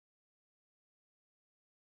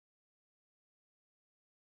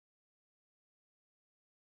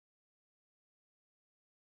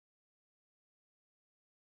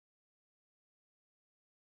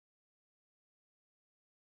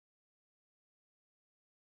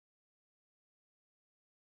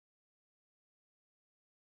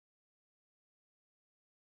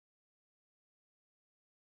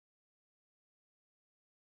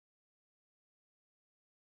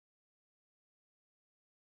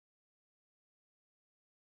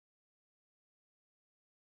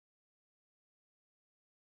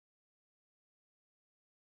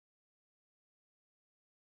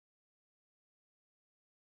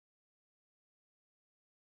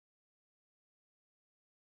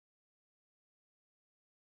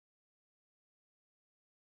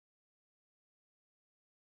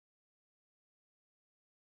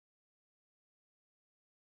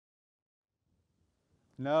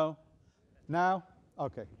No? Now?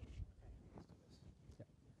 Okay.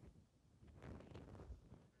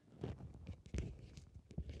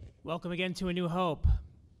 Welcome again to A New Hope.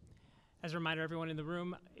 As a reminder, everyone in the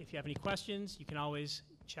room, if you have any questions, you can always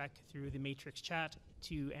check through the Matrix chat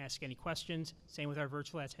to ask any questions. Same with our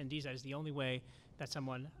virtual attendees. That is the only way that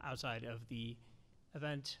someone outside of the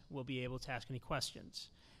event will be able to ask any questions.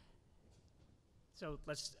 So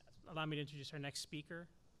allow me to introduce our next speaker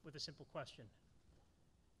with a simple question.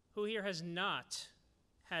 Who here has not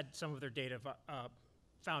had some of their data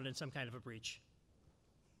found in some kind of a breach?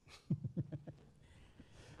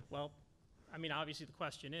 Well, I mean, obviously the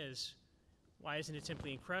question is, why isn't it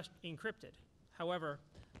simply encrypted? However,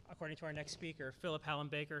 according to our next speaker, Philip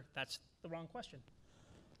Hallenbaker, that's the wrong question.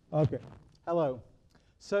 Okay. Hello.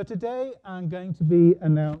 So today I'm going to be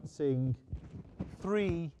announcing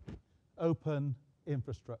 3 open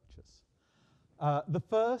infrastructures. The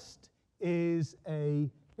first is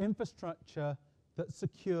an infrastructure that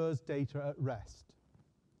secures data at rest.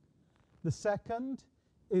 The second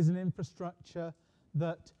is an infrastructure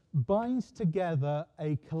that binds together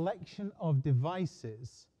a collection of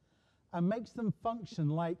devices and makes them function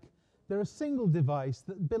like they're a single device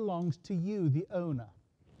that belongs to you, the owner.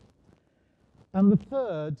 And the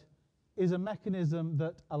third is a mechanism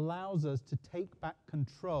that allows us to take back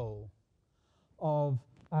control of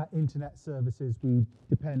our internet services we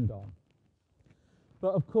depend on.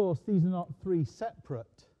 But of course, these are not 3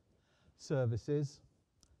 separate services.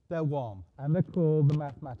 They're one, and they're called the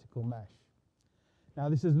mathematical mesh. Now,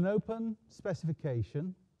 this is an open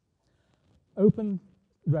specification, open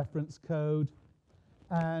reference code,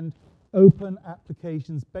 and open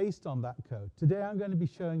applications based on that code. Today, I'm going to be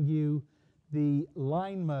showing you the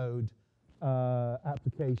line mode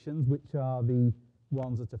applications, which are the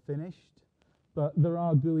ones that are finished, but there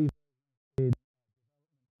are GUI.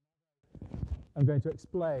 I'm going to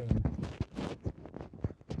explain.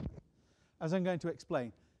 As I'm going to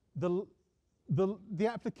explain, the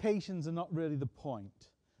applications are not really the point.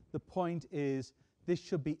 The point is this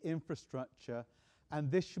should be infrastructure, and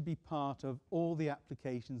this should be part of all the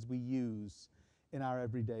applications we use in our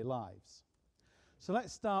everyday lives. So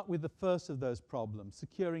let's start with the first of those problems,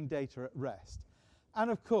 securing data at rest. And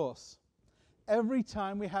of course, every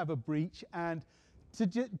time we have a breach, and to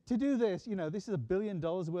do this, you know, this is $1 billion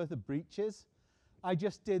worth of breaches. I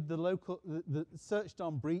just did the searched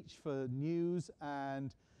on breach for news,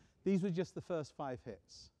 and these were just the first 5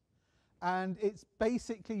 hits. And it's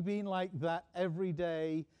basically been like that every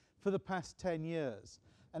day for the past 10 years.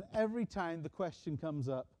 And every time the question comes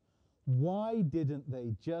up, why didn't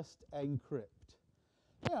they just encrypt?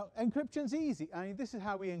 You know, encryption's easy. I mean, this is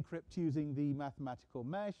how we encrypt using the mathematical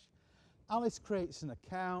mesh. Alice creates an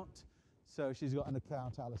account. So she's got an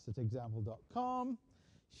account, alice@example.com.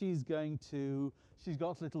 She's got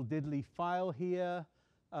a little diddly file here.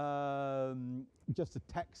 Just a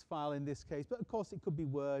text file in this case, but of course it could be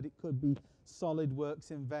Word, it could be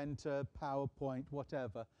SolidWorks, Inventor, PowerPoint,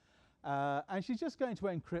 whatever. And she's just going to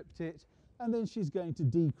encrypt it, and then she's going to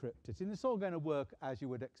decrypt it, and it's all going to work as you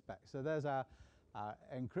would expect. So there's our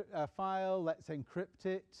file. Let's encrypt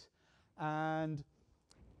it, and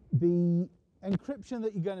the encryption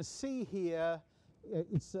that you're going to see here,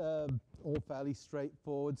 it's all fairly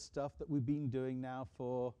straightforward stuff that we've been doing now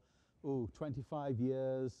for 25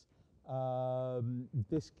 years. In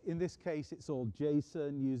this case, it's all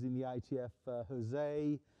JSON using the ITF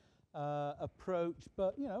Jose approach,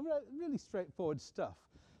 but you know, really straightforward stuff.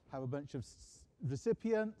 Have a bunch of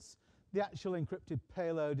recipients. The actual encrypted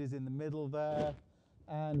payload is in the middle there,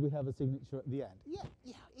 and we have a signature at the end. Yeah,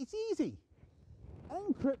 it's easy.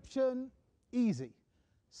 Encryption, easy.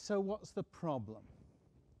 So what's the problem?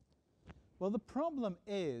 Well, the problem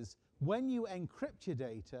is when you encrypt your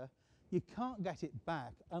data, you can't get it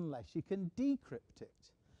back unless you can decrypt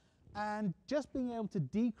it. And just being able to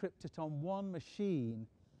decrypt it on one machine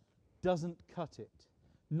doesn't cut it.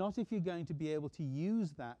 Not if you're going to be able to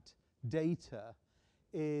use that data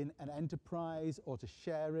in an enterprise or to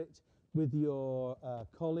share it with your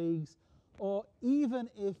colleagues, or even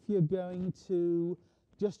if you're going to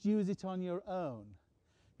just use it on your own.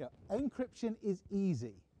 You know, encryption is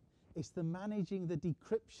easy. It's the managing the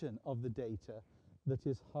decryption of the data that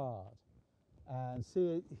is hard. And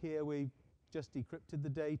see here, we've just decrypted the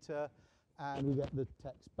data and we get the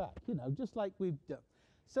text back, you know, just like we've done.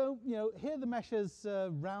 So, you know, here the mesh has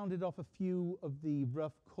rounded off a few of the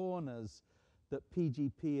rough corners that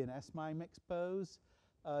PGP and SMIME expose.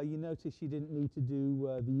 You notice you didn't need to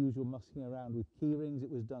do the usual mucking around with keyrings. It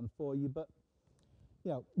was done for you, but,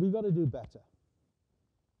 you know, we've got to do better.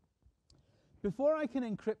 Before I can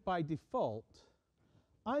encrypt by default,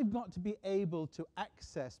 I've got to be able to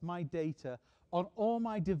access my data on all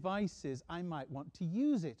my devices I might want to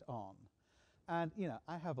use it on. And, you know,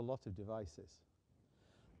 I have a lot of devices.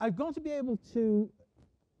 I've got to be able to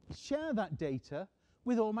share that data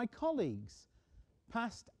with all my colleagues,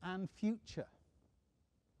 past and future.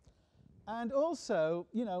 And also,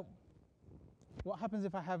 you know, what happens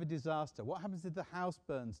if I have a disaster? What happens if the house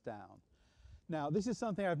burns down? Now, this is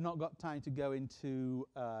something I've not got time to go into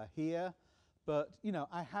here, but, you know,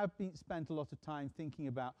 I have spent a lot of time thinking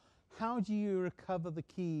about how do you recover the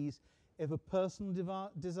keys if a personal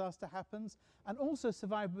disaster happens, and also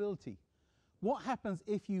survivability. What happens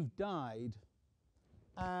if you've died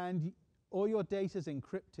and all your data is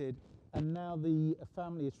encrypted and now the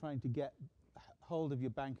family is trying to get hold of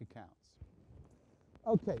your bank accounts?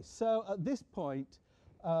 Okay, so at this point,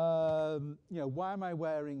 you know, why am I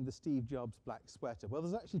wearing the Steve Jobs black sweater? Well,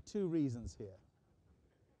 there's actually two reasons here.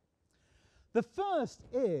 The first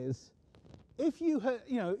is, if you heard,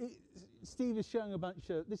 you know, Steve is showing a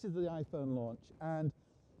bunch of, this is the iPhone launch, and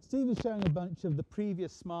Steve is showing a bunch of the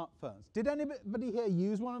previous smartphones. Did anybody here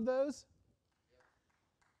use one of those?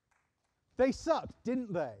 Yeah. They sucked,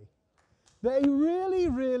 didn't they? They really,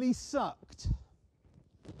 really sucked.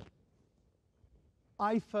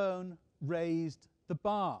 iPhone raised the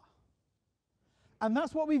bar. And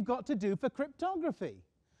that's what we've got to do for cryptography.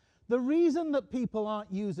 The reason that people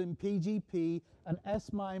aren't using PGP and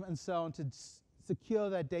S-MIME and so on to secure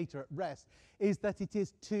their data at rest is that it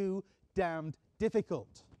is too damned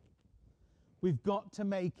difficult. We've got to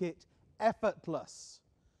make it effortless.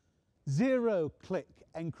 Zero-click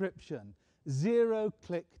encryption,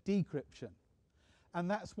 zero-click decryption. And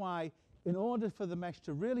that's why, in order for the mesh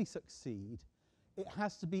to really succeed, it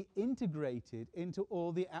has to be integrated into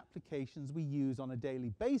all the applications we use on a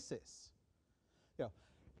daily basis. You know,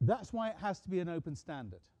 that's why it has to be an open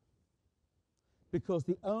standard. Because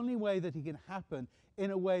the only way that it can happen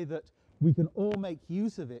in a way that we can all make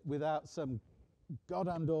use of it without some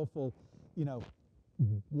goddamned awful, you know,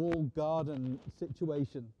 walled garden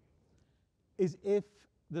situation is if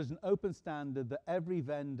there's an open standard that every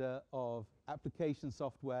vendor of application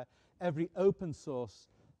software, every open source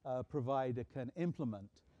provider can implement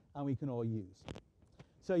and we can all use.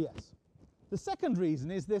 So yes. The second reason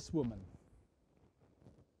is this woman.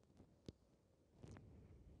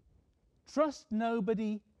 Trust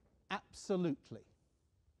nobody absolutely.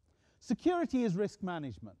 Security is risk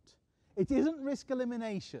management. It isn't risk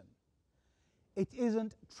elimination. It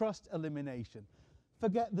isn't trust elimination.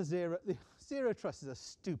 Forget the zero. Zero trust is a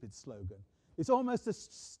stupid slogan. It's almost as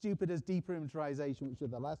stupid as deperimeterization, which is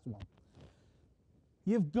the last one.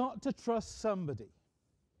 You've got to trust somebody.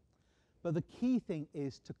 But the key thing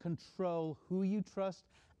is to control who you trust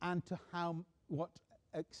and to what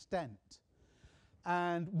extent.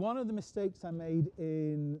 And one of the mistakes I made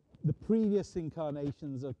in the previous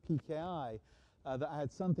incarnations of PKI that I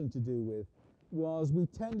had something to do with was we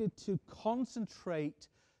tended to concentrate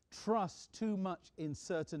trust too much in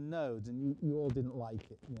certain nodes, and you all didn't like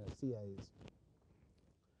it, you know, CAs.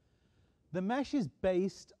 The mesh is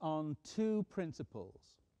based on two principles: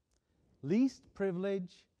 least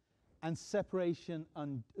privilege and separation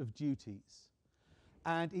of duties.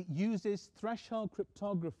 And it uses threshold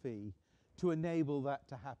cryptography to enable that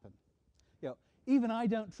to happen. You know, even I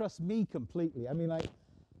don't trust me completely. I mean, like,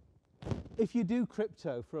 if you do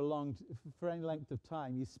crypto for any length of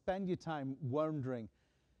time, you spend your time wondering,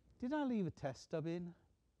 did I leave a test stub in?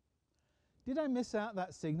 Did I miss out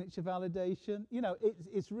that signature validation? You know,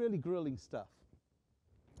 it's really grueling stuff.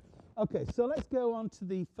 Okay, so let's go on to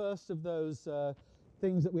the first of those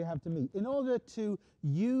things that we have to meet. In order to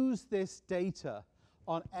use this data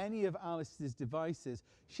on any of Alice's devices,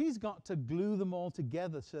 she's got to glue them all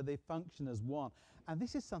together so they function as one. And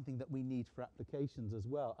this is something that we need for applications as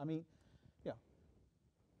well. I mean, yeah,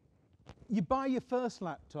 you buy your first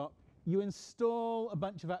laptop, you install a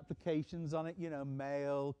bunch of applications on it, you know,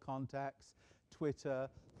 mail, contacts, Twitter,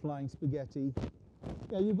 flying spaghetti.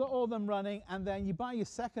 You know, you've got all them running, and then you buy your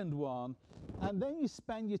second one, and then you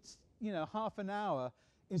spend your half an hour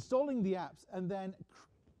installing the apps and then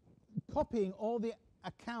copying all the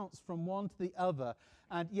accounts from one to the other.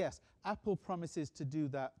 And yes, Apple promises to do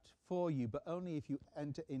that for you, but only if you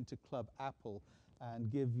enter into Club Apple and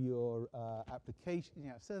give your application, you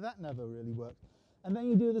know, so that never really works. And then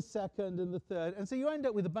you do the second and the third, and so you end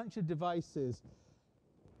up with a bunch of devices,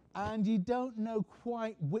 and you don't know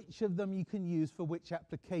quite which of them you can use for which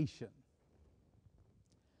application.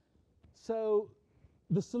 So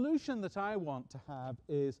the solution that I want to have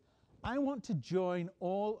is I want to join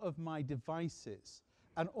all of my devices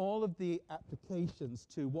and all of the applications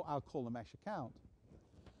to what I'll call a mesh account.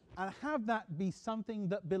 and have that be something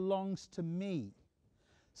that belongs to me,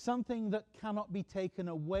 something that cannot be taken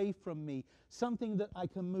away from me, something that I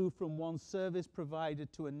can move from one service provider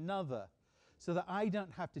to another, so that I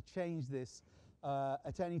don't have to change this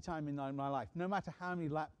at any time in my life, no matter how many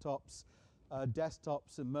laptops,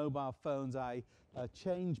 desktops and mobile phones I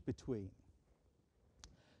change between.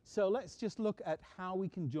 So let's just look at how we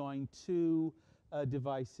can join two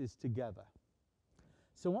devices together.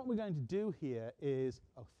 So what we're going to do here is,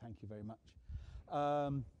 oh, thank you very much.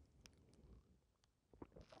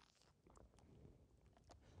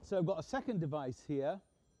 So I've got a second device here,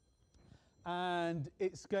 and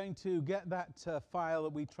it's going to get that file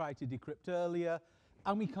that we tried to decrypt earlier,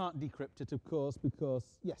 and we can't decrypt it, of course, because,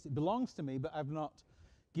 yes, it belongs to me, but I've not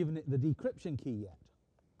given it the decryption key yet.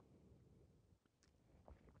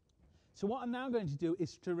 So what I'm now going to do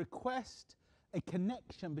is to request a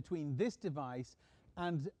connection between this device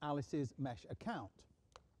and Alice's Mesh account.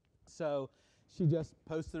 So she just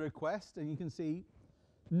posts the request, and you can see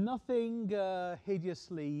nothing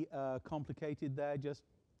hideously complicated there, just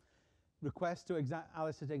request to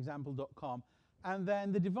alice@example.com. And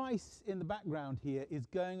then the device in the background here is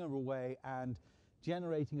going away and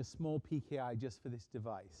generating a small PKI just for this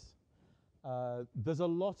device. There's a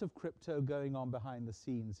lot of crypto going on behind the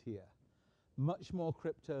scenes here. Much more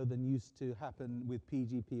crypto than used to happen with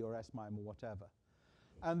PGP or SMIME or whatever.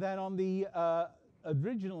 And then on the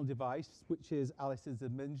original device, which is Alice's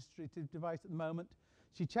administrative device at the moment,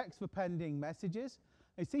 she checks for pending messages.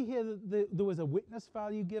 You see here that there was a witness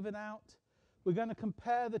value given out. We're going to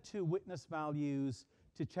compare the two witness values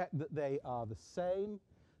to check that they are the same.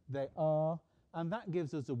 They are, and that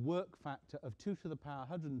gives us a work factor of 2 to the power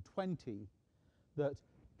 120 that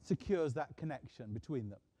secures that connection between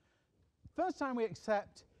them. First time we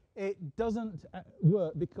accept, it doesn't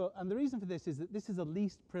work, because, and the reason for this is that this is a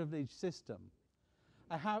least privileged system.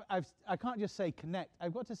 I can't just say connect.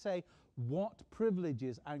 I've got to say what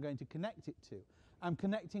privileges I'm going to connect it to. I'm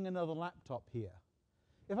connecting another laptop here.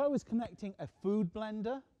 If I was connecting a food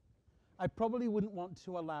blender, I probably wouldn't want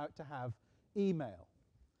to allow it to have email.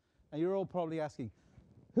 Now you're all probably asking,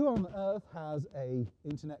 who on earth has a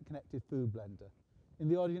internet connected food blender? In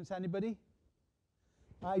the audience, anybody?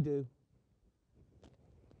 I do.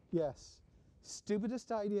 Yes.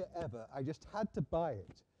 Stupidest idea ever. I just had to buy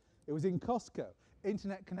it. It was in Costco,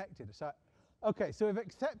 internet connected. So, okay, so we've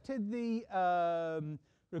accepted the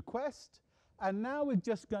request, and now we're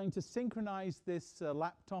just going to synchronize this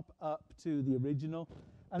laptop up to the original.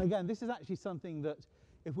 And again, this is actually something that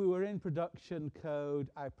if we were in production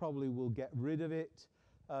code, I probably will get rid of it.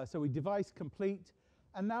 So we device complete,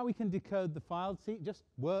 and now we can decode the file. See, it just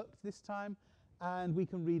worked this time, and we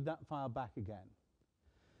can read that file back again.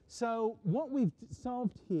 So what we've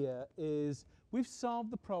solved here is we've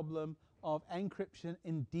solved the problem of encryption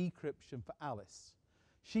and decryption for Alice.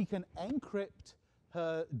 She can encrypt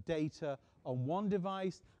her data on one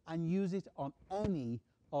device and use it on any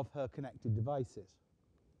of her connected devices.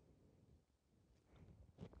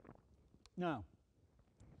 Now,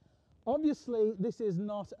 obviously, this is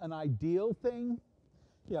not an ideal thing.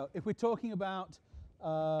 You know, if we're talking about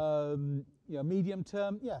medium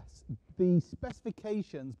term, yes, the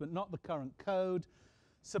specifications, but not the current code,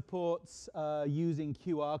 supports using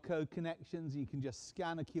QR code connections. You can just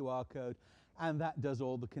scan a QR code, and that does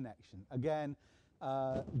all the connection. Again,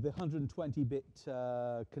 the 120-bit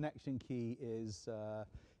connection key is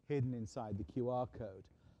hidden inside the QR code.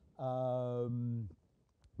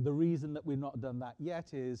 The reason that we've not done that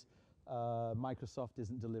yet is Microsoft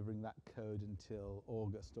isn't delivering that code until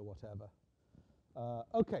August or whatever.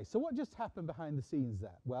 Okay, so what just happened behind the scenes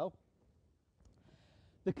there? Well,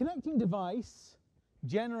 the connecting device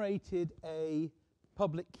generated a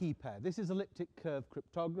public key pair. This is elliptic curve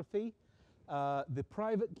cryptography. The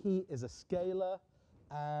private key is a scalar,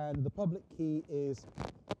 and the public key is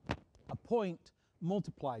a point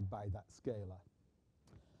multiplied by that scalar.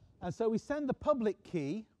 And so we send the public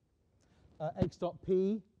key,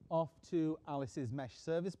 x.p, off to Alice's mesh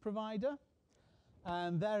service provider,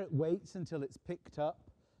 and there it waits until it's picked up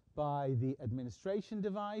by the administration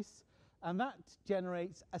device, and that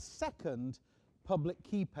generates a second public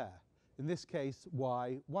key pair, in this case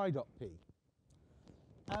y.p.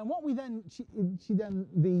 And what we then,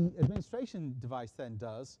 the administration device then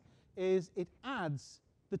does is it adds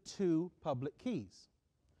the two public keys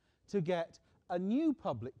to get a new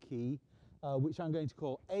public key, which I'm going to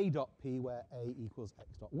call a.p, where a equals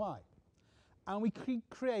x.y. And we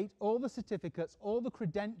create all the certificates, all the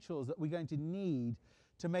credentials that we're going to need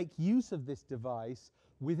to make use of this device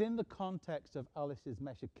within the context of Alice's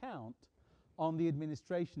mesh account on the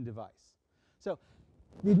administration device. So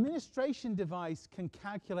The administration device can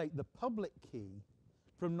calculate the public key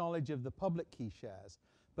from knowledge of the public key shares,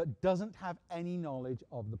 but doesn't have any knowledge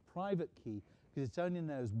of the private key because it only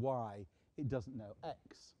knows Y, it doesn't know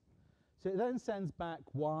X. So it then sends back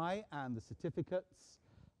Y and the certificates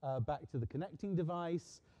back to the connecting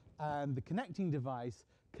device, and the connecting device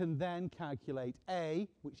can then calculate A,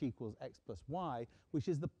 which equals X plus Y, which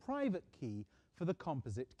is the private key for the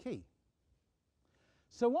composite key.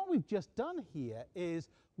 So what we've just done here is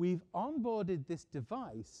we've onboarded this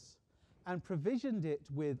device and provisioned it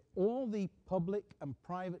with all the public and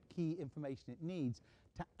private key information it needs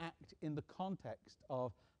to act in the context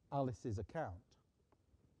of Alice's account.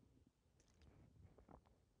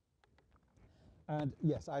 And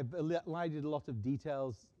yes, I've elided a lot of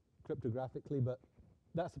details cryptographically, but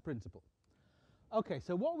that's the principle. Okay,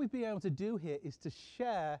 so what we've been able to do here is to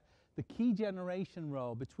share the key generation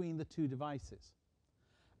role between the two devices.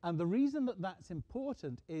 And the reason that that's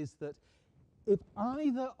important is that if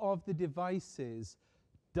either of the devices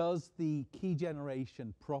does the key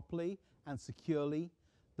generation properly and securely,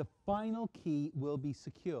 the final key will be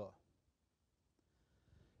secure.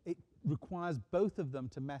 It requires both of them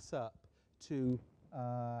to mess up to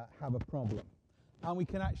have a problem. And we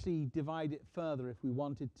can actually divide it further if we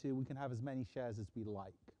wanted to. We can have as many shares as we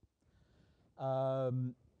like.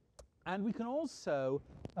 And we can also,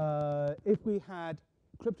 if we had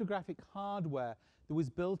cryptographic hardware that was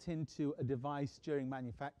built into a device during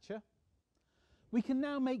manufacture, we can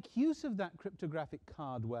now make use of that cryptographic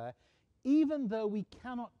hardware even though we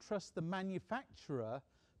cannot trust the manufacturer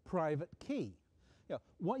private key. You know,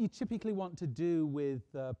 what you typically want to do with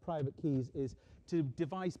private keys is to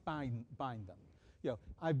device bind them. You know,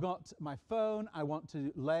 I've got my phone, I want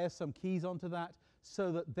to layer some keys onto that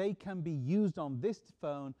so that they can be used on this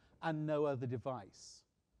phone and no other device.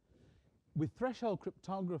 With threshold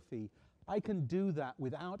cryptography, I can do that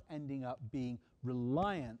without ending up being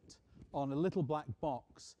reliant on a little black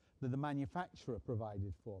box that the manufacturer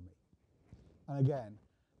provided for me. And again,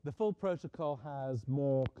 the full protocol has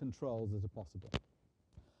more controls that are possible.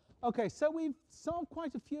 Okay, so we've solved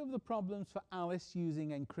quite a few of the problems for Alice using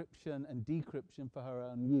encryption and decryption for her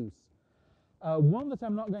own use. One that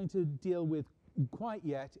I'm not going to deal with quite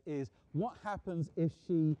yet is what happens if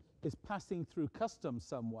she is passing through customs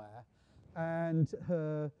somewhere and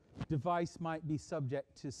her device might be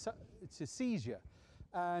subject to seizure.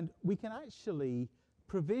 And we can actually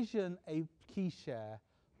provision a key share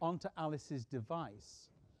onto Alice's device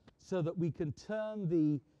so that we can turn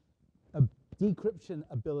the decryption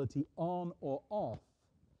ability on or off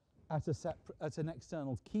at an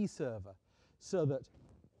external key server so that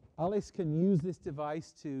Alice can use this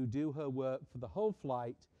device to do her work for the whole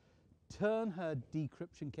flight, turn her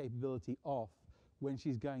decryption capability off when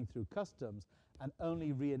she's going through customs, and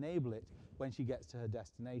only re-enable it when she gets to her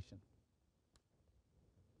destination.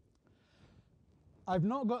 I've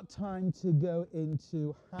not got time to go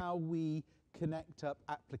into how we connect up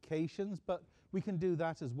applications, but we can do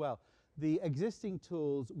that as well. The existing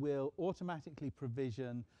tools will automatically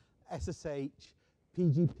provision SSH,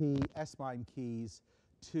 PGP, S-MIME keys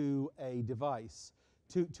to a device,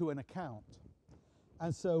 to an account.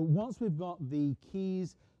 And so once we've got the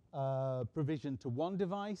keys provisioned to one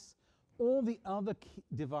device, all the other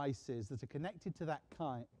devices that are connected to that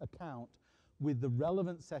account with the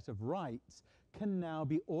relevant set of rights can now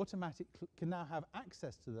have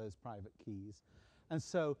access to those private keys. And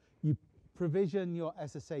so you provision your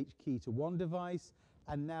SSH key to one device,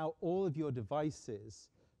 and now all of your devices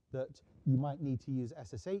that you might need to use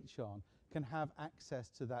SSH on can have access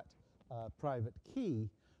to that private key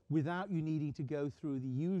without you needing to go through the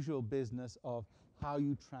usual business of how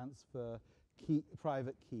you transfer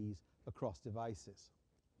private keys across devices.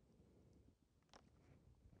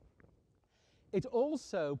 It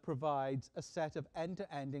also provides a set of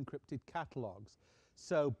end-to-end encrypted catalogs,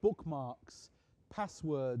 so bookmarks,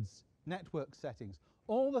 passwords, network settings,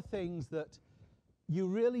 all the things that you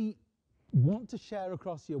really want to share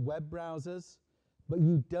across your web browsers, but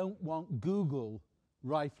you don't want Google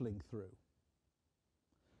rifling through.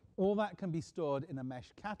 All that can be stored in a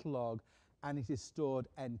mesh catalog, and it is stored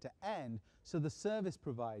end-to-end, so the service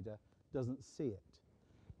provider doesn't see it.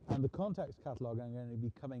 And the context catalog I'm going to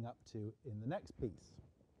be coming up to in the next piece.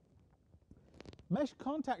 Mesh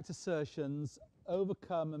contact assertions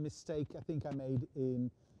overcome a mistake I think I made in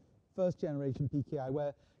first generation PKI,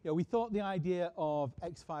 where we thought the idea of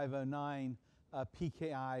X509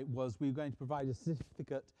 PKI was we were going to provide a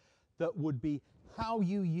certificate that would be how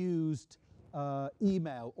you used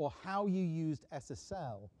email or how you used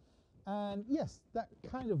SSL. And yes, that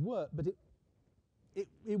kind of worked, but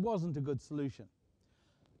it wasn't a good solution.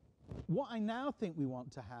 What I now think we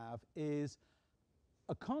want to have is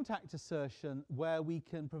a contact assertion where we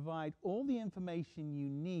can provide all the information you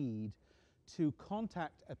need to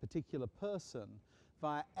contact a particular person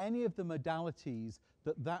via any of the modalities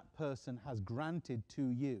that that person has granted to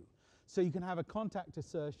you. So you can have a contact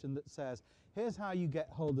assertion that says, here's how you get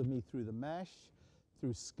hold of me through the mesh,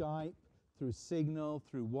 through Skype, through Signal,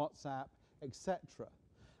 through WhatsApp, etc.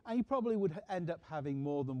 And you probably would end up having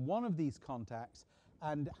more than one of these contacts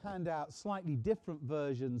and hand out slightly different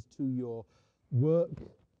versions to your work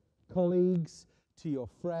colleagues, to your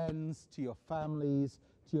friends, to your families,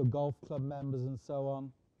 to your golf club members and so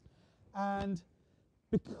on. And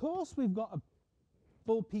because we've got a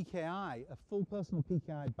full PKI, a full personal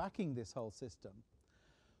PKI backing this whole system,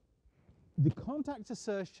 the contact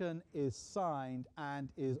assertion is signed and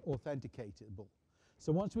is authenticatable.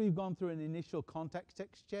 So once we've gone through an initial context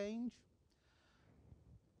exchange,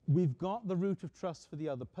 we've got the root of trust for the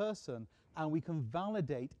other person, and we can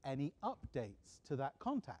validate any updates to that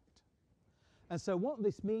contact. And so what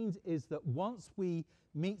this means is that once we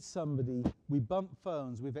meet somebody, we bump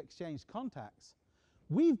phones, we've exchanged contacts,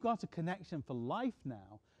 we've got a connection for life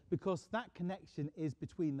now, because that connection is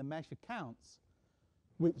between the mesh accounts,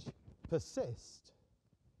 which persist,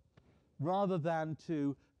 rather than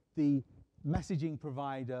to the messaging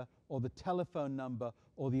provider or the telephone number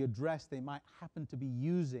or the address they might happen to be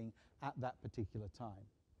using at that particular time.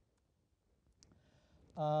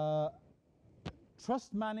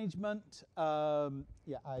 Trust management,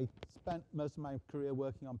 yeah, I spent most of my career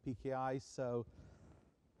working on PKI, so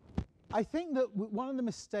I think that one of the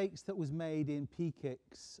mistakes that was made in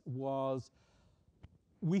PKIX was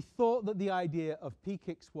we thought that the idea of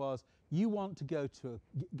PKIX was you want to go to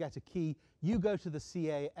get a key, you go to the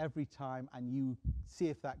CA every time and you see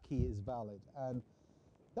if that key is valid. And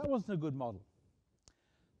that wasn't a good model.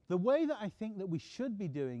 The way that I think that we should be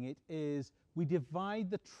doing it is we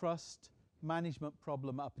divide the trust management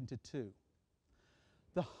problem up into two.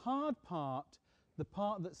 The hard part, the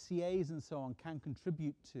part that CAs and so on can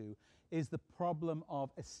contribute to, is the problem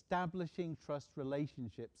of establishing trust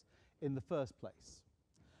relationships in the first place.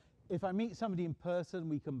 If I meet somebody in person,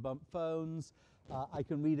 we can bump phones, I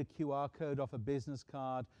can read a QR code off a business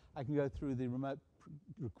card, I can go through the remote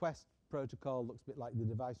request protocol, looks a bit like the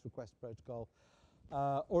device request protocol,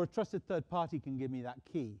 or a trusted third party can give me that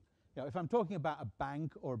key. You know, if I'm talking about a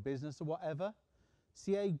bank or a business or whatever,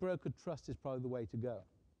 CA brokered trust is probably the way to go.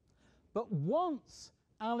 But once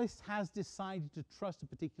Alice has decided to trust a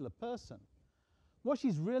particular person, what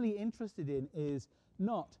she's really interested in is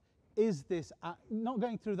not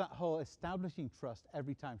going through that whole establishing trust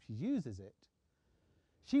every time she uses it.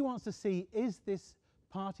 She wants to see, is this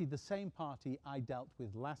party the same party I dealt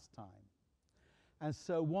with last time? And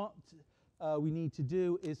so what we need to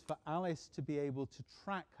do is for Alice to be able to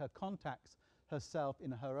track her contacts herself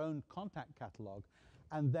in her own contact catalog,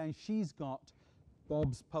 and then she's got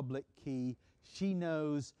Bob's public key, she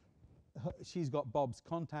knows she's got Bob's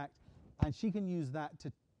contact, and she can use that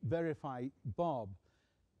to verify Bob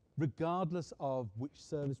regardless of which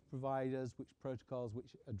service providers, which protocols,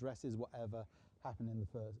 which addresses, whatever happen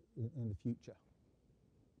in the future.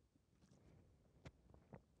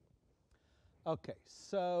 Okay,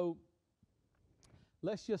 so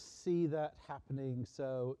let's just see that happening.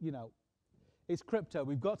 So, you know, it's crypto.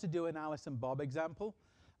 We've got to do an Alice and Bob example.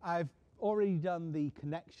 I've already done the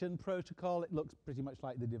connection protocol. It looks pretty much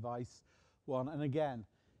like the device one. And again,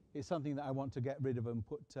 it's something that I want to get rid of and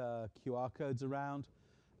put QR codes around.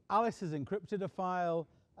 Alice has encrypted a file,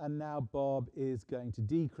 and now Bob is going to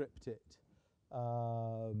decrypt it.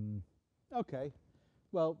 Okay,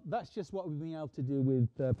 well, that's just what we've been able to do with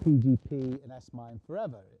PGP and S-MIME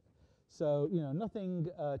forever. So, you know, nothing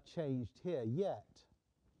changed here yet.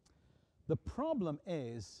 The problem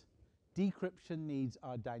is decryption needs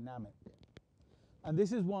are dynamic. And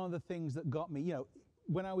this is one of the things that got me, you know,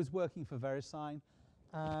 when I was working for VeriSign,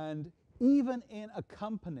 and even in a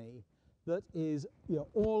company that is, you know,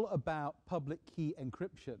 all about public key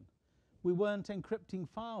encryption, we weren't encrypting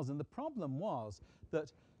files. And the problem was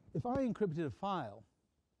that if I encrypted a file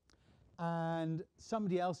and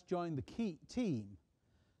somebody else joined the team,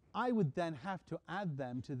 I would then have to add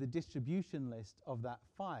them to the distribution list of that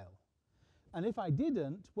file. And if I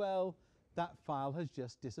didn't, well, that file has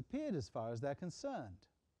just disappeared as far as they're concerned.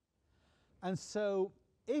 And so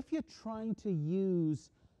if you're trying to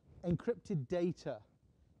use encrypted data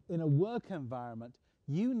in a work environment,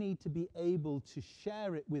 you need to be able to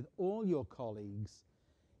share it with all your colleagues,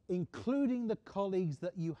 including the colleagues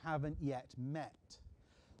that you haven't yet met.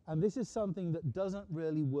 And this is something that doesn't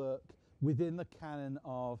really work within the canon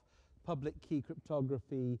of public key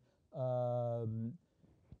cryptography,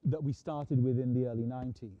 that we started with in the early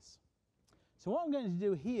 90s. So what I'm going to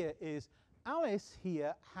do here is Alice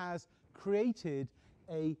here has created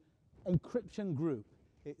a encryption group.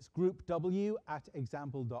 It's group W at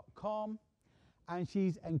example.com, and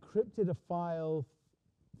she's encrypted a file,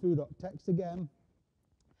 foo.txt again,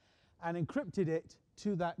 and encrypted it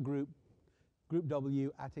to that group, group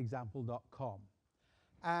W at example.com.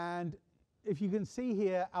 And if you can see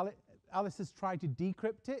here, Alice has tried to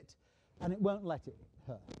decrypt it, and it won't let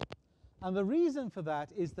her. And the reason for that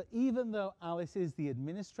is that even though Alice is the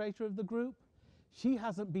administrator of the group, she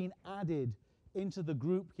hasn't been added into the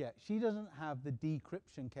group yet. She doesn't have the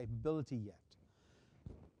decryption capability yet.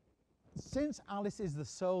 Since Alice is the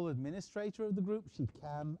sole administrator of the group, she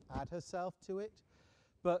can add herself to it,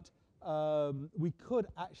 but we could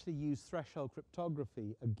actually use threshold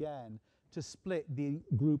cryptography again to split the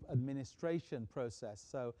group administration process.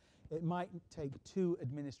 So it might take 2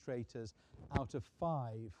 administrators out of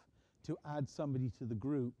 5 to add somebody to the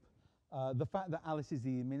group. The fact that Alice is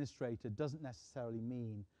the administrator doesn't necessarily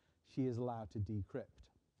mean she is allowed to decrypt.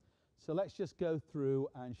 So let's just go through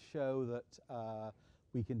and show that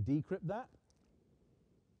we can decrypt that.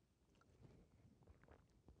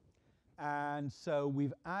 And so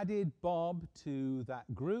we've added Bob to that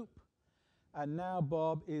group, and now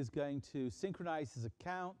Bob is going to synchronize his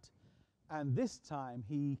account, and this time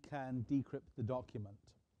he can decrypt the document.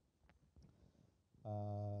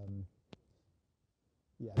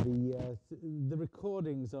 Yeah, the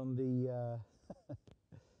recordings on the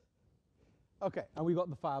okay, and we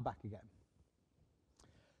got the file back again.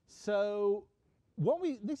 So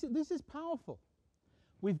this is powerful.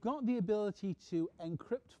 We've got the ability to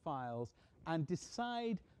encrypt files and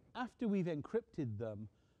decide after we've encrypted them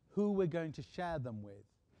who we're going to share them with.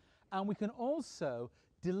 And we can also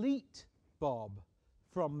delete Bob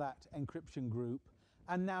from that encryption group,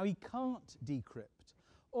 and now he can't decrypt.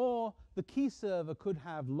 Or the key server could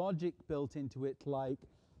have logic built into it like,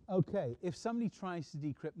 okay, if somebody tries to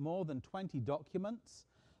decrypt more than 20 documents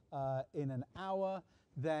in an hour,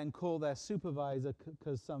 then call their supervisor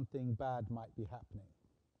because something bad might be happening.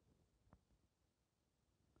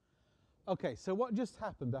 Okay, so what just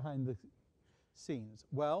happened behind the scenes?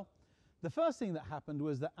 Well, the first thing that happened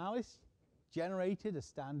was that Alice generated a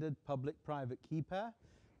standard public-private key pair,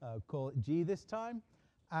 call it G this time,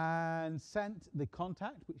 and sent the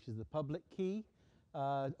contact, which is the public key,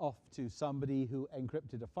 off to somebody who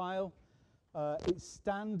encrypted a file. It's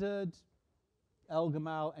standard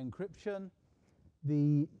Elgamal encryption.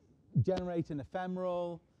 Generate an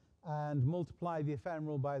ephemeral and multiply the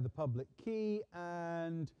ephemeral by the public key,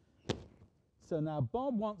 and so now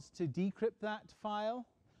Bob wants to decrypt that file.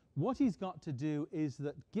 What he's got to do is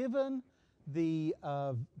that given the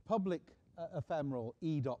public ephemeral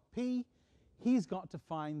e.p, he's got to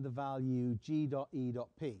find the value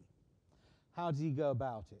g.e.p. How does he go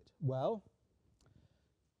about it? Well,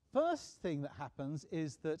 first thing that happens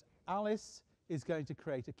is that Alice is going to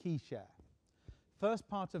create a key share. First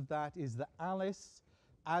part of that is that Alice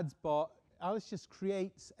just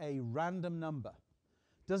creates a random number.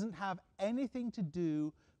 Doesn't have anything to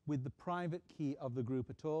do with the private key of the group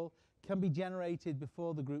at all, can be generated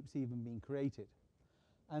before the group's even been created,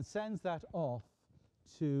 and sends that off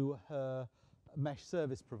to her mesh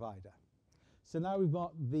service provider. So now we've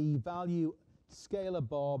got the value scalar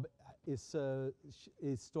Bob is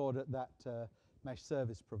stored at that mesh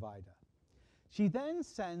service provider. She then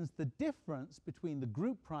sends the difference between the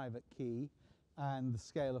group private key and the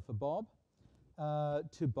scalar for Bob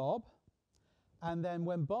to Bob. And then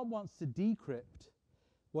when Bob wants to decrypt,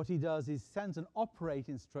 what he does is sends an operate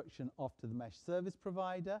instruction off to the mesh service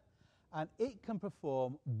provider, and it can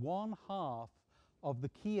perform 1/2 of the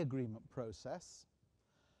key agreement process.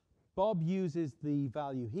 Bob uses the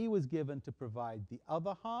value he was given to provide the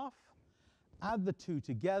other half, add the two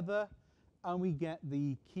together, and we get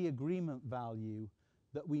the key agreement value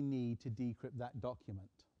that we need to decrypt that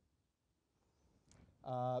document.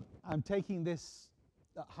 I'm taking this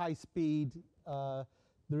at high speed. There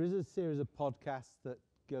is a series of podcasts that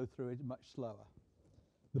go through it much slower.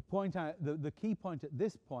 The key point at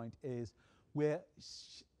this point is we're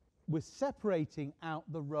separating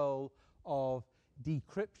out the role of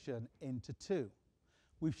decryption into 2.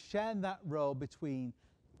 We've shared that role between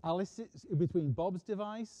Bob's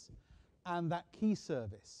device and that key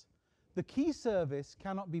service. The key service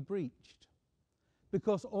cannot be breached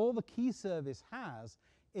because all the key service has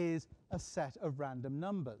is a set of random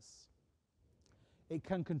numbers. It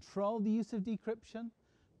can control the use of decryption,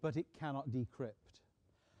 but it cannot decrypt.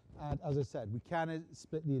 And as I said, we can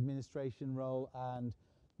split the administration role, and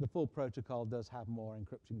the full protocol does have more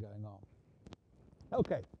encryption going on.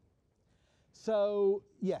 Okay, So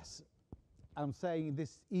yes, I'm saying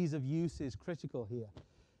this ease of use is critical here.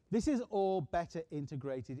 This is all better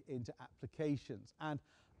integrated into applications, and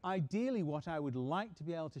ideally what I would like to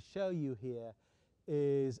be able to show you here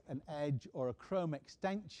is an Edge or a Chrome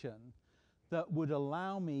extension that would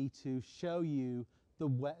allow me to show you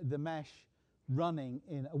the mesh running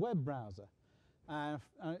in a web browser. I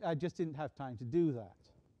just didn't have time to do that.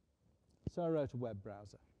 So I wrote a web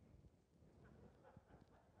browser.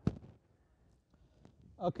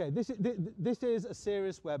 Okay, this is a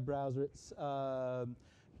serious web browser. It's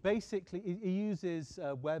basically, it uses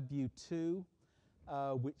WebView 2,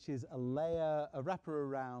 which is a layer, a wrapper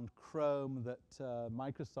around Chrome that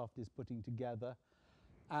Microsoft is putting together.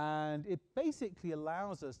 And it basically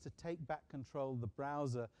allows us to take back control of the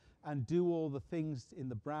browser and do all the things in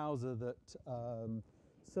the browser that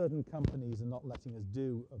certain companies are not letting us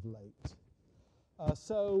do of late.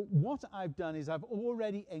 So what I've done is I've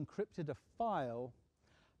already encrypted a file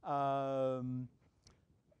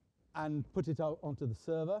and put it out onto the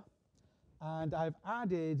server. And I've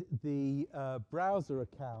added the browser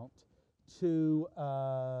account to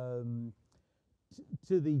the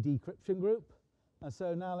decryption group. And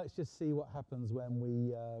so now let's just see what happens when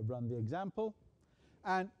we run the example.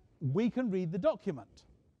 And we can read the document.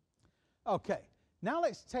 OK, now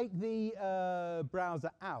let's take the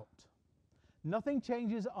browser out. Nothing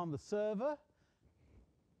changes on the server,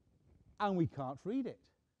 and we can't read it.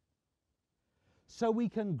 So we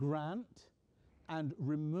can grant and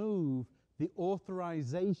remove the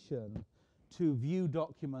authorization to view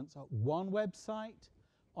documents at one website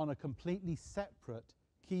on a completely separate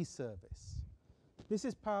key service. This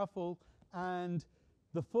is powerful, and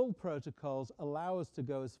the full protocols allow us to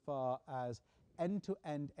go as far as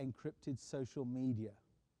end-to-end encrypted social media.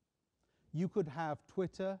 You could have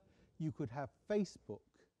Twitter, you could have Facebook,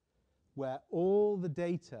 where all the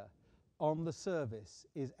data on the service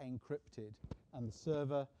is encrypted, and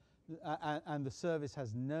the service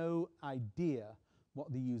has no idea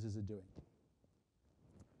what the users are doing.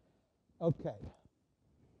 Okay.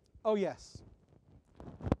 Oh yes.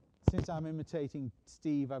 Since I'm imitating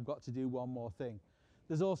Steve, I've got to do one more thing.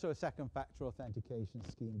 There's also a second factor authentication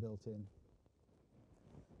scheme built in.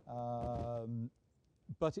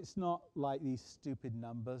 But it's not like these stupid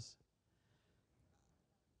numbers.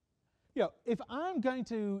 You know, if I'm going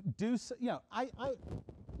to do,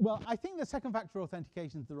 well, I think the second factor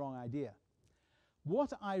authentication is the wrong idea.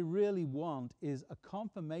 What I really want is a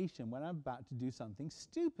confirmation when I'm about to do something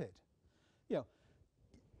stupid. You know,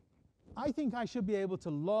 I think I should be able to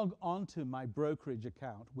log onto my brokerage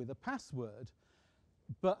account with a password,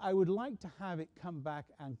 but I would like to have it come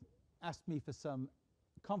back and ask me for some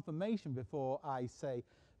confirmation before I say,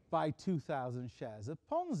 buy 2,000 shares of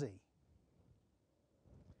Ponzi.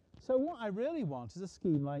 So what I really want is a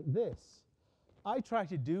scheme like this. I try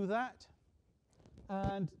to do that,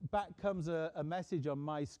 and back comes a message on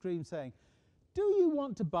my screen saying, do you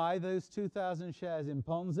want to buy those 2,000 shares in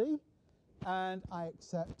Ponzi? And I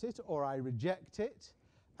accept it or I reject it,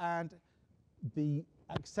 and the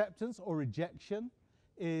acceptance or rejection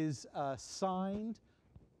is signed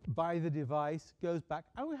by the device, goes back,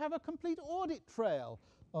 and we have a complete audit trail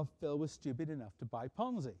of Phil was stupid enough to buy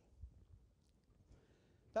Ponzi.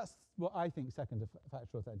 That's what I think second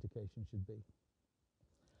factor authentication should be.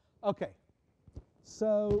 Okay,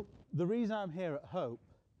 so the reason I'm here at Hope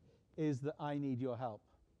is that I need your help.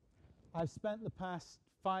 I've spent the past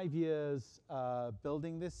 5 years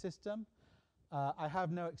building this system. I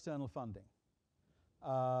have no external funding.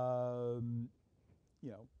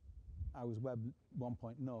 You know, I was Web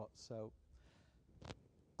 1.0, so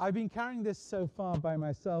I've been carrying this so far by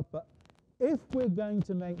myself, but if we're going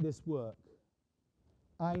to make this work,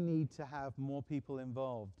 I need to have more people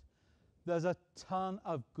involved. There's a ton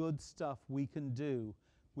of good stuff we can do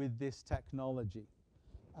with this technology,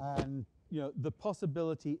 and you know, the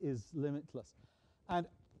possibility is limitless. And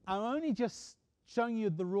I'm only just showing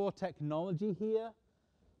you the raw technology here.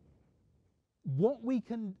 What we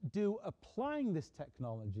can do applying this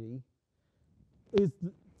technology is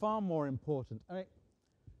far more important. I mean,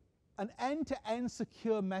 an end-to-end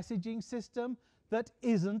secure messaging system that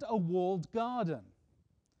isn't a walled garden.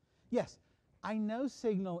 Yes, I know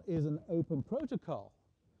Signal is an open protocol,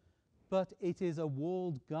 but it is a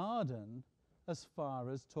walled garden as far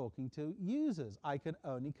as talking to users. I can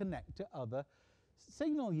only connect to other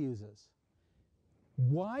Signal users.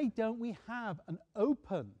 Why don't we have an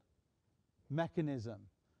open mechanism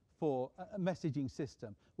for a messaging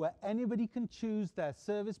system where anybody can choose their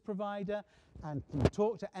service provider and can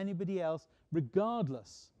talk to anybody else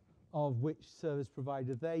regardless of which service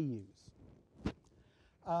provider they use?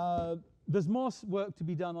 There's more work to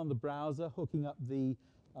be done on the browser, hooking up the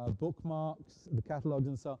bookmarks, the catalogs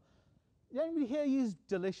and so on. Did anybody here use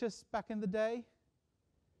Delicious back in the day?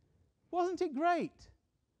 Wasn't it great?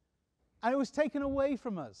 And it was taken away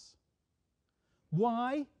from us.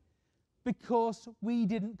 Why? Because we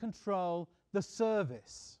didn't control the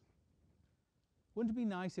service. Wouldn't it be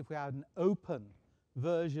nice if we had an open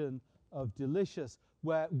version of Delicious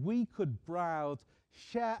where we could browse,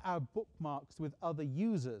 share our bookmarks with other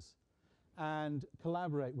users, and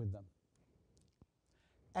collaborate with them?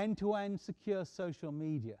 End-to-end secure social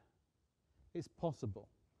media. It's possible.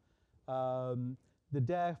 The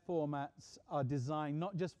DARE formats are designed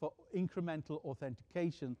not just for incremental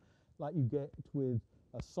authentication like you get with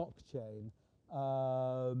a SOC chain.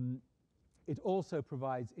 It also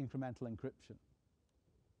provides incremental encryption.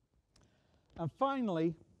 And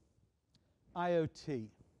finally, IoT.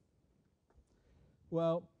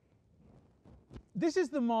 Well, this is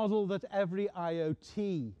the model that every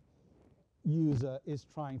IoT user is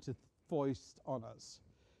trying to foist on us.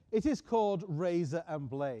 It is called razor and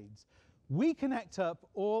blades. We connect up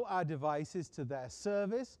all our devices to their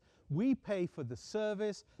service, we pay for the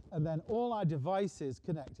service, and then all our devices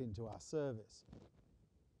connect into our service.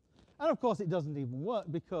 And of course it doesn't even work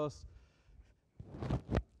because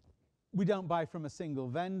we don't buy from a single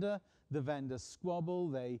vendor. The vendors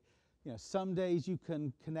squabble. Some days you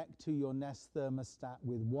can connect to your Nest thermostat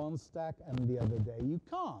with one stack and the other day you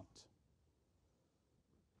can't.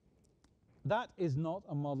 That is not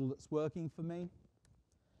a model that's working for me.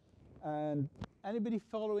 And anybody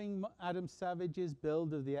following Adam Savage's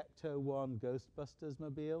build of the Ecto-1 Ghostbusters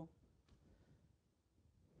mobile?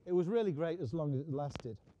 It was really great as long as it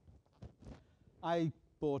lasted. I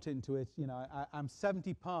bought into it. I'm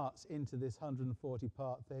 70 parts into this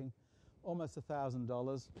 140-part thing, almost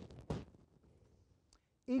 $1,000.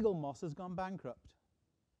 Eagle Moss has gone bankrupt.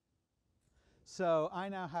 So I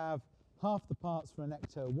now have half the parts for an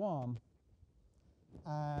Ecto-1,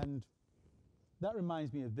 and that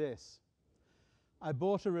reminds me of this. I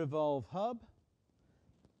bought a Revolve hub,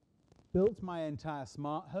 built my entire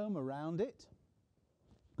smart home around it.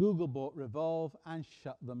 Google bought Revolve and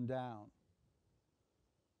shut them down.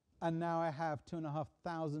 And now I have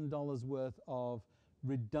 $2,500 worth of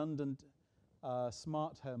redundant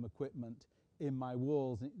smart home equipment in my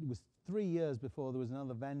walls. And it was 3 years before there was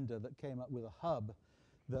another vendor that came up with a hub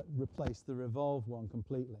that replaced the Revolve one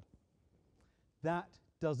completely. That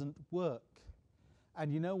doesn't work.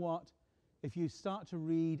 And you know what? If you start to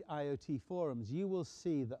read IoT forums, you will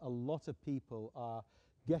see that a lot of people are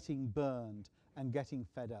getting burned and getting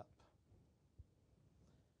fed up.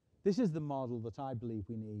 This is the model that I believe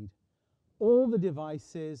we need. All the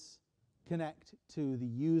devices connect to the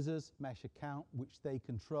user's mesh account, which they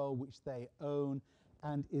control, which they own,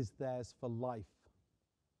 and is theirs for life.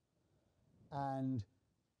 And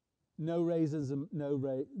no razors and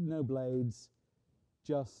no blades,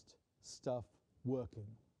 just stuff working.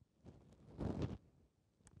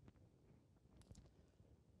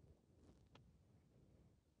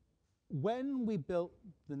 When we built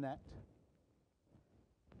the net,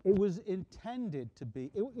 it was intended to be,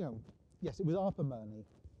 yes, it was ARPA only,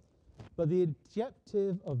 but the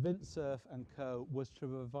objective of Vint Cerf and Co. was to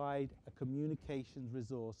provide a communications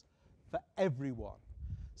resource for everyone,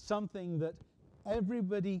 something that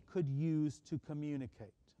everybody could use to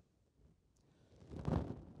communicate.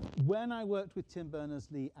 When I worked with Tim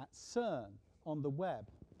Berners-Lee at CERN on the web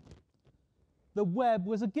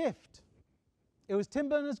was a gift. It was Tim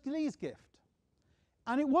Berners-Lee's gift.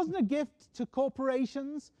 And it wasn't a gift to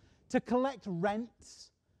corporations to collect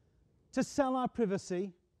rents, to sell our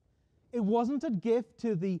privacy. It wasn't a gift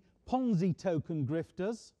to the Ponzi token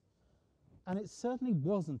grifters. And it certainly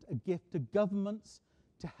wasn't a gift to governments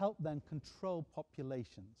to help them control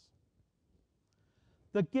populations.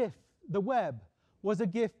 The web, was a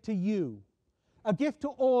gift to you, a gift to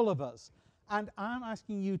all of us. And I'm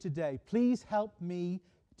asking you today, please help me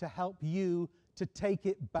to help you to take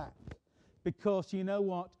it back. Because you know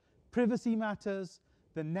what? Privacy matters,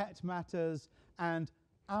 the net matters, and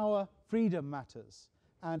our freedom matters.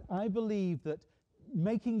 And I believe that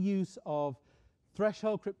making use of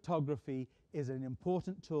threshold cryptography is an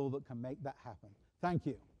important tool that can make that happen. Thank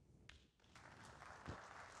you.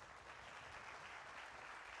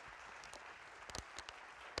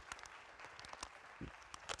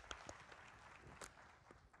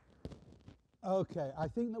 Okay, I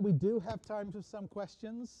think that we do have time for some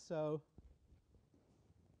questions, so.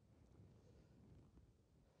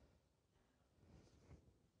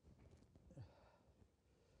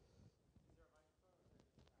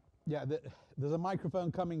 Yeah, there's a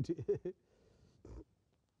microphone coming to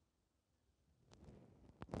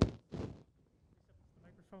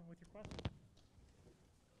microphone with your question.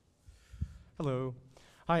 Hello.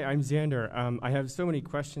 Hi, I'm Xander. I have so many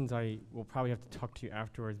questions I will probably have to talk to you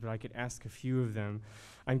afterwards, but I could ask a few of them.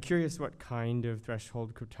 I'm curious what kind of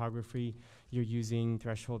threshold cryptography you're using,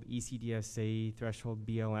 threshold ECDSA, threshold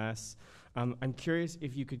BLS. I'm curious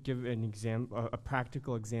if you could give an example, a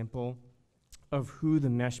practical example of who the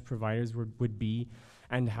mesh providers would be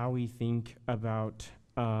and how we think about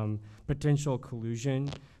potential collusion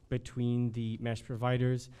between the mesh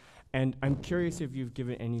providers. And I'm curious if you've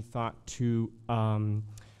given any thought to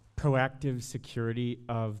proactive security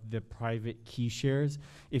of the private key shares,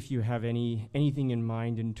 if you have anything in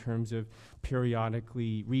mind in terms of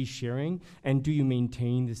periodically resharing, and do you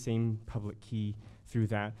maintain the same public key through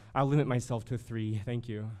that? I'll limit myself to 3. Thank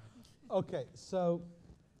you. Okay, so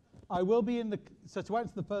I will be in the, so to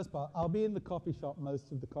answer the first part, I'll be in the coffee shop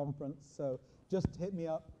most of the conference, so just hit me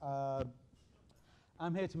up.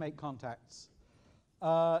 I'm here to make contacts.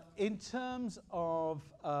 In terms of,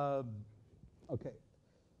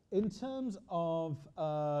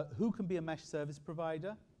 who can be a mesh service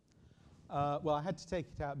provider, well, I had to take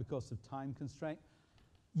it out because of time constraint.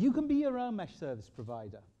 You can be your own mesh service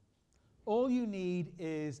provider. All you need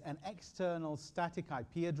is an external static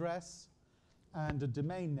IP address and a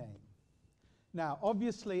domain name. Now,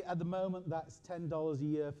 obviously, at the moment, that's $10 a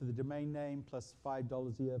year for the domain name plus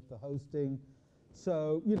 $5 a year for hosting.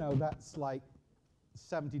 So, you know, that's like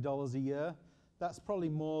 $70 a year. That's probably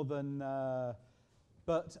more than,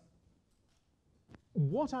 but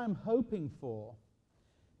what I'm hoping for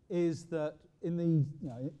is that in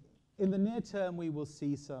the near term, we will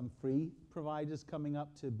see some free providers coming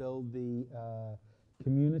up to build the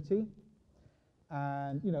community.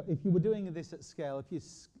 And, you know, if you were doing this at scale, if you're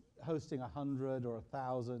hosting 100 or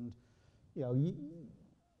 1,000, you know,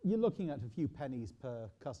 you're looking at a few pennies per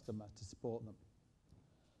customer to support them.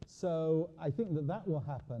 So I think that that will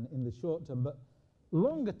happen in the short term, but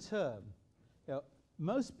longer term, you know,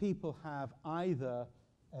 most people have either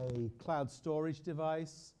a cloud storage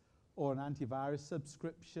device or an antivirus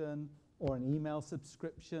subscription or an email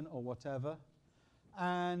subscription or whatever.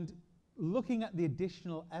 And looking at the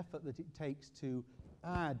additional effort that it takes to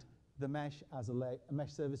add the mesh as a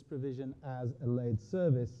mesh service provision as a layered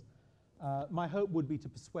service, my hope would be to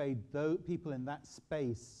persuade people in that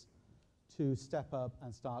space to step up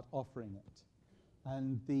and start offering it.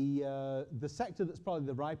 And the sector that's probably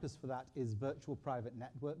the ripest for that is virtual private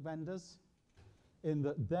network vendors, in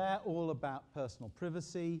that they're all about personal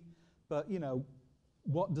privacy, but you know,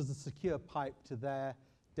 what does a secure pipe to their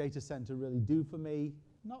data center really do for me?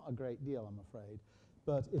 Not a great deal, I'm afraid.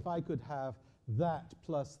 But if I could have that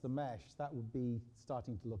plus the mesh, that would be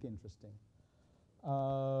starting to look interesting.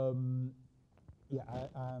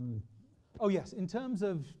 Oh yes, in terms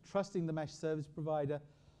of trusting the mesh service provider,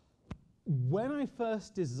 when I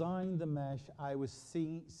first designed the mesh, I was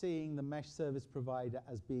seeing the mesh service provider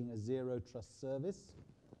as being a zero trust service.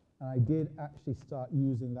 And I did actually start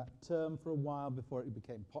using that term for a while before it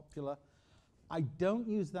became popular. I don't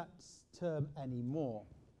use that term anymore.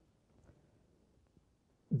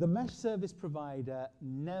 The mesh service provider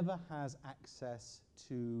never has access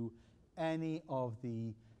to any of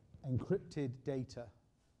the encrypted data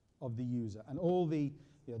of the user, and all the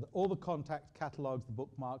contact catalogs, the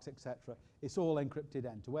bookmarks, etc. It's all encrypted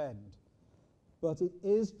end to end. But it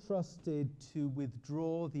is trusted to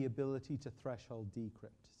withdraw the ability to threshold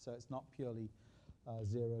decrypt. So it's not purely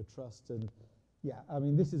zero trust. And yeah, I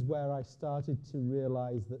mean, this is where I started to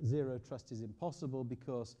realize that zero trust is impossible,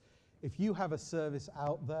 because if you have a service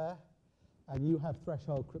out there and you have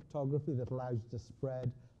threshold cryptography that allows you to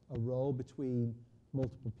spread a role between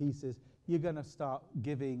multiple pieces, you're going to start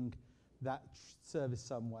giving that service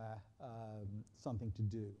somewhere something to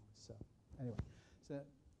do. So anyway,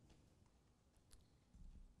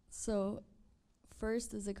 so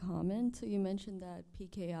first as a comment, so you mentioned that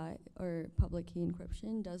PKI or public key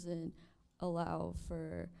encryption doesn't allow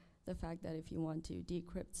for the fact that if you want to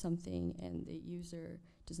decrypt something and the user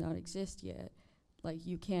does not exist yet, like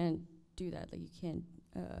you can't do that, like you can't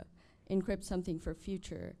encrypt something for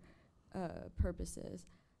future purposes.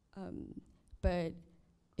 But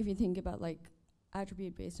if you think about like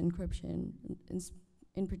attribute-based encryption,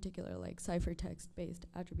 in particular like ciphertext-based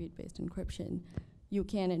attribute-based encryption, you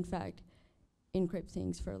can in fact encrypt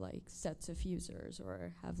things for like sets of users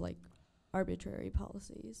or have like arbitrary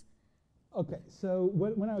policies. Okay, so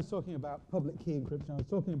when I was talking about public key encryption, I was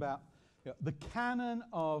talking about the canon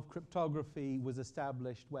of cryptography was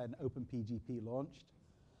established when OpenPGP launched.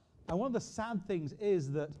 And one of the sad things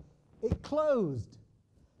is that it closed.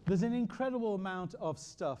 There's an incredible amount of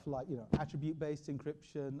stuff like attribute-based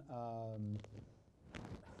encryption,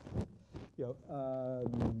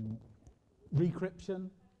 recryption,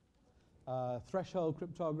 threshold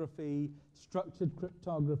cryptography, structured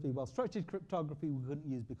cryptography. Well, structured cryptography we couldn't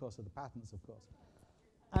use because of the patents, of course.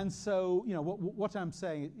 And so, what I'm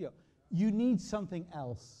saying is, you need something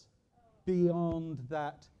else beyond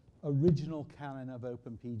that original canon of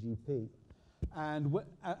OpenPGP. And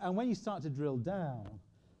when you start to drill down,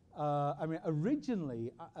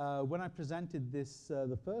 originally, when I presented this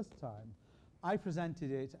the first time, I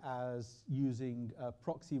presented it as using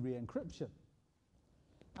proxy re-encryption.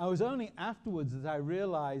 I was only afterwards that I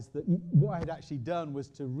realized that what I had actually done was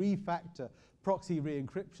to refactor proxy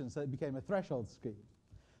re-encryption so it became a threshold scheme.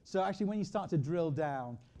 So actually, when you start to drill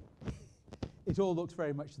down, it all looks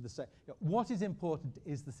very much the same. What is important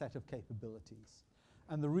is the set of capabilities.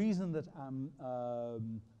 And the reason that I'm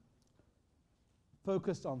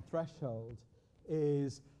focused on threshold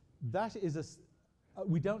is that is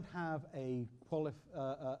we don't have a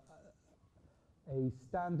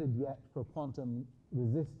standard yet for quantum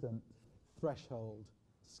resistant threshold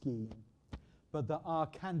scheme, but there are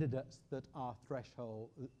candidates that are threshold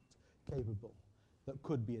capable, that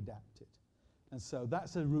could be adapted. And so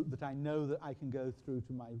that's a route that I know that I can go through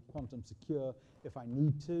to my quantum secure if I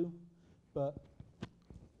need to, but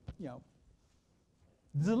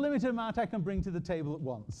there's a limited amount I can bring to the table at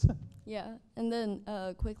once. Yeah, and then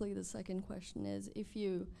quickly the second question is, if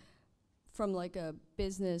you, from like a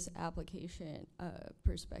business application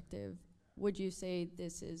perspective, would you say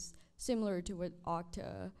this is similar to what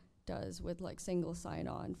Okta does with like single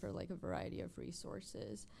sign-on for like a variety of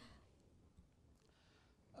resources?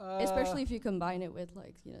 Especially if you combine it with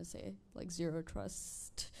like, say like zero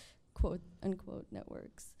trust, quote unquote,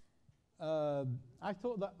 networks. I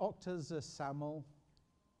thought that Okta's a SAML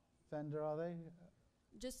vendor, are they?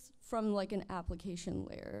 Just from like an application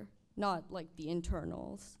layer, not like the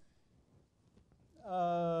internals.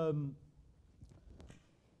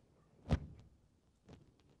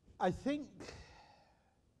 I think,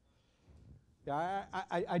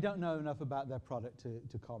 I don't know enough about their product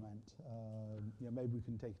to comment. Maybe we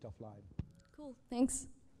can take it offline. Cool, thanks.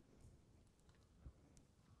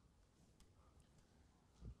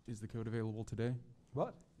 Is the code available today?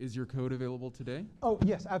 What? Is your code available today? Oh,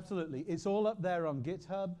 yes, absolutely. It's all up there on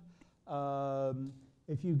GitHub.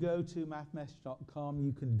 If you go to mathmesh.com,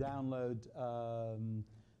 you can download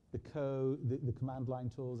the code, the command line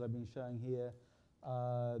tools I've been showing here.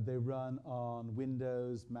 They run on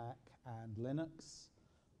Windows, Mac, and Linux.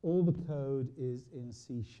 All the code is in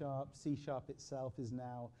C#. C# itself is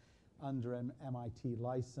now under an MIT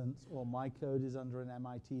license, or my code is under an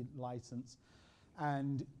MIT license.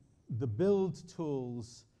 And the build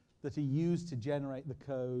tools that are used to generate the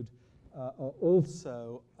code are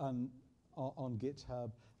also on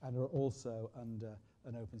GitHub and are also under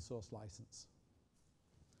an open source license.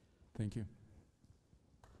 Thank you.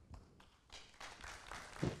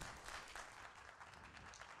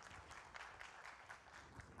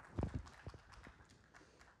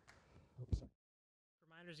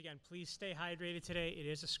 Reminders again, please stay hydrated today. It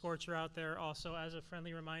is a scorcher out there. Also, as a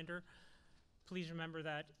friendly reminder, please remember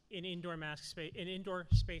that in indoor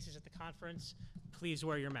spaces at the conference, please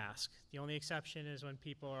wear your mask. The only exception is when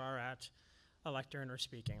people are at a lectern or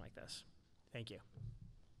speaking like this. Thank you.